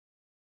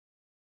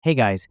Hey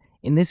guys,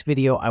 in this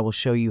video I will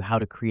show you how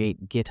to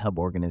create GitHub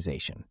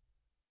organization.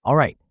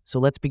 Alright, so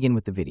let's begin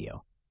with the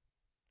video.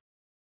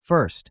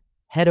 First,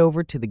 head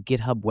over to the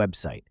GitHub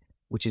website,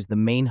 which is the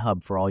main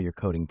hub for all your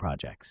coding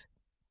projects.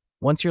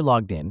 Once you're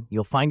logged in,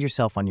 you'll find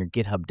yourself on your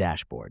GitHub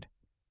dashboard.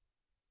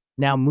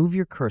 Now move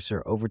your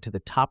cursor over to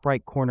the top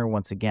right corner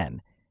once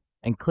again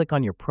and click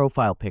on your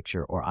profile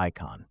picture or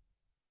icon.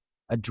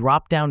 A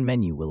drop-down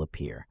menu will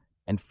appear,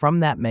 and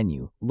from that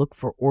menu, look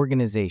for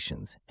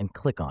Organizations and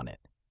click on it.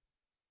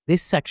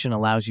 This section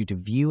allows you to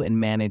view and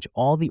manage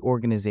all the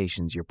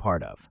organizations you're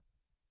part of.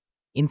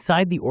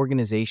 Inside the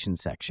Organization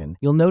section,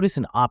 you'll notice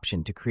an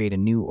option to create a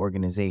new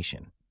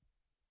organization.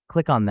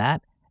 Click on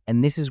that,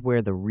 and this is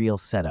where the real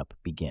setup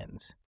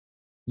begins.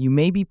 You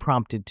may be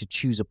prompted to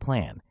choose a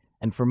plan,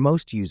 and for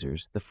most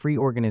users, the free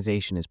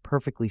organization is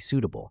perfectly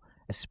suitable,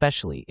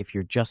 especially if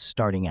you're just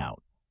starting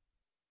out.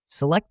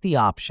 Select the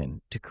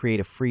option to create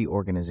a free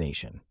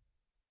organization.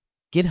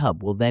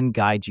 GitHub will then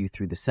guide you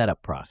through the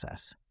setup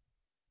process.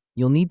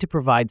 You'll need to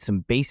provide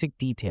some basic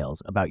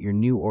details about your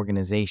new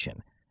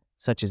organization,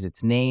 such as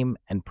its name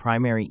and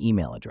primary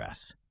email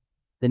address.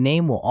 The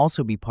name will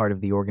also be part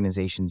of the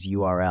organization's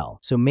URL,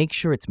 so make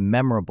sure it's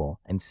memorable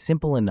and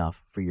simple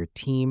enough for your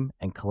team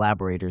and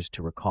collaborators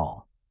to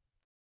recall.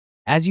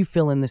 As you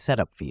fill in the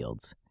setup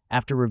fields,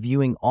 after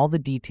reviewing all the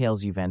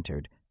details you've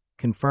entered,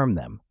 confirm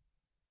them.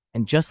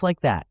 And just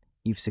like that,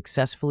 you've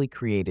successfully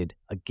created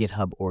a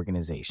GitHub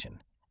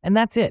organization. And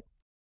that's it.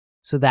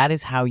 So that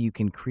is how you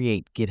can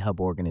create GitHub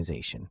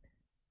organization.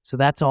 So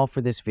that's all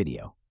for this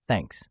video.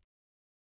 Thanks.